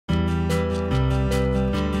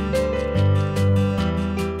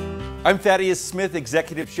I'm Thaddeus Smith,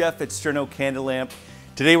 Executive Chef at Sterno Candle Lamp.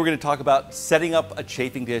 Today we're going to talk about setting up a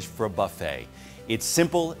chafing dish for a buffet. It's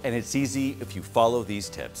simple and it's easy if you follow these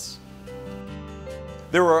tips.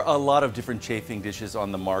 There are a lot of different chafing dishes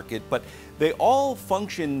on the market, but they all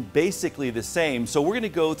function basically the same. So we're going to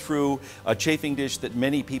go through a chafing dish that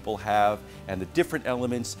many people have and the different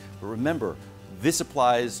elements. But remember, this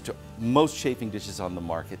applies to most chafing dishes on the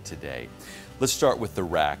market today. Let's start with the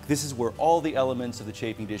rack. This is where all the elements of the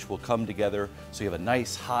chafing dish will come together. So you have a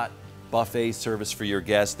nice hot buffet service for your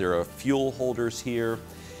guests. There are fuel holders here.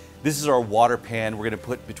 This is our water pan. We're going to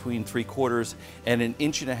put between 3/4 and 1.5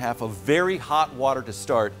 inches of very hot water to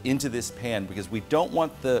start into this pan because we don't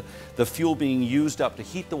want the fuel being used up to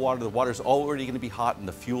heat the water. The water is already going to be hot and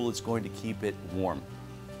the fuel is going to keep it warm.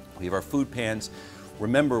 We have our food pans.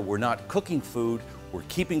 Remember, we're not cooking food. We're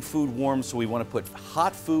keeping food warm, so we want to put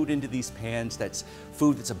hot food into these pans. That's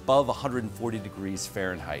food that's above 140 degrees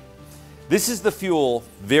Fahrenheit. This is the fuel,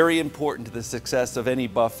 very important to the success of any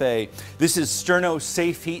buffet. This is Sterno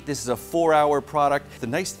Safe Heat. This is a 4-hour product. The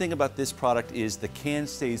nice thing about this product is the can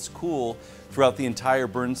stays cool throughout the entire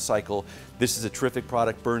burn cycle. This is a terrific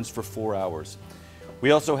product, burns for 4 hours.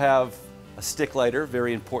 We also have a stick lighter,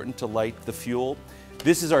 very important to light the fuel.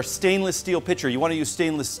 This is our stainless steel pitcher. You want to use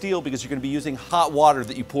stainless steel because you're going to be using hot water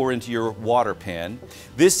that you pour into your water pan.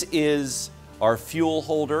 This is our fuel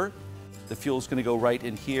holder. The fuel is going to go right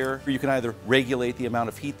in here. You can either regulate the amount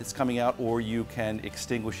of heat that's coming out or you can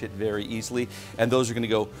extinguish it very easily. And those are going to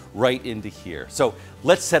go right into here. So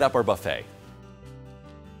let's set up our buffet.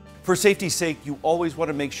 For safety's sake, you always want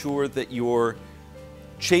to make sure that your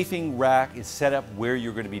chafing rack is set up where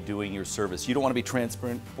you're going to be doing your service. You don't want to be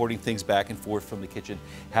transporting things back and forth from the kitchen.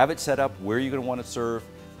 Have it set up where you're going to want to serve.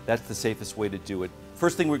 That's the safest way to do it.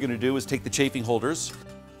 First thing we're going to do is take the chafing holders,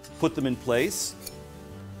 put them in place.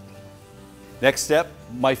 Next step,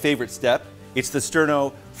 my favorite step, it's the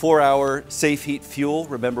Sterno 4-hour Safe Heat Fuel.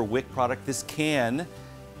 Remember, wick product. This can,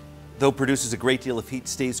 though produces a great deal of heat,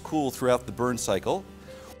 stays cool throughout the burn cycle.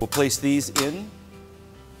 We'll place these in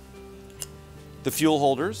the fuel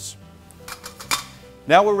holders.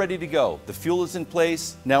 Now we're ready to go. The fuel is in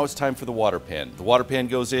place. Now it's time for the water pan. The water pan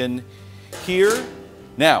goes in here.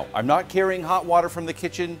 Now, I'm not carrying hot water from the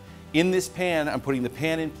kitchen in this pan. I'm putting the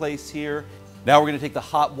pan in place here. Now we're going to take the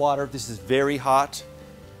hot water. This is very hot,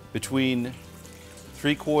 between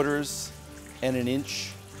 3/4 and 1.5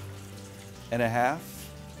 inches.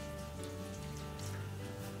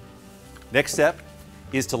 Next step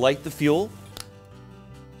is to light the fuel.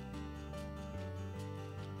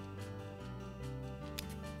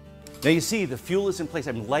 Now you see the fuel is in place.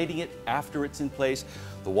 I'm lighting it after it's in place.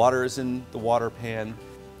 The water is in the water pan.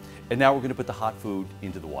 And now we're going to put the hot food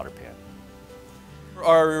into the water pan.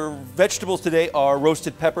 Our vegetables today are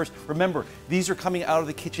roasted peppers. Remember, these are coming out of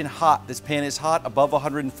the kitchen hot. This pan is hot, above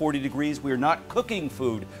 140 degrees. We're not cooking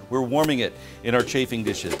food. We're warming it in our chafing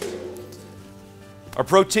dishes. Our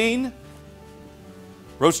protein,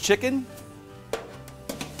 roast chicken.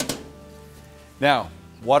 Now,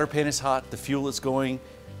 water pan is hot. The fuel is going.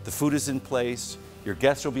 The food is in place. Your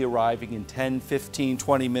guests will be arriving in 10, 15,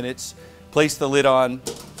 20 minutes. Place the lid on,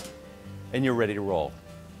 and you're ready to roll.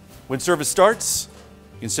 When service starts,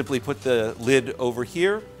 you can simply put the lid over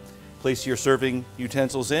here, place your serving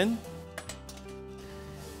utensils in,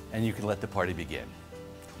 and you can let the party begin.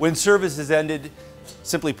 When service is ended,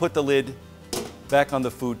 simply put the lid back on the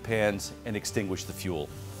food pans and extinguish the fuel.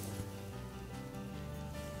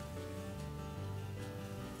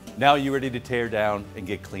 Now you're ready to tear down and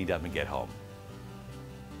get cleaned up and get home.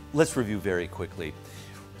 Let's review very quickly.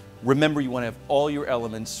 Remember, you want to have all your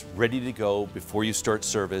elements ready to go before you start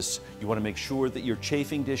service. You want to make sure that your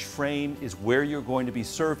chafing dish frame is where you're going to be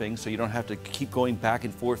serving so you don't have to keep going back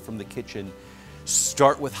and forth from the kitchen.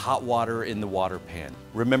 Start with hot water in the water pan.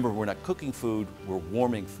 Remember, we're not cooking food, we're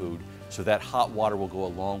warming food, so that hot water will go a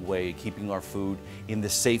long way keeping our food in the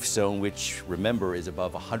safe zone, which, remember, is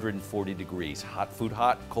above 140 degrees. Hot food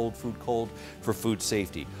hot, cold food cold for food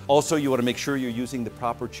safety. Also, you want to make sure you're using the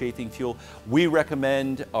proper chafing fuel. We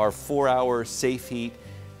recommend our 4-hour Safe Heat.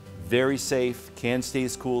 Very safe, can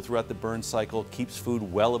stays cool throughout the burn cycle, keeps food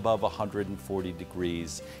well above 140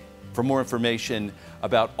 degrees. For more information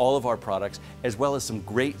about all of our products, as well as some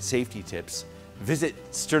great safety tips, visit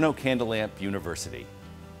Sterno Candle Lamp University.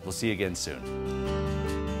 We'll see you again soon.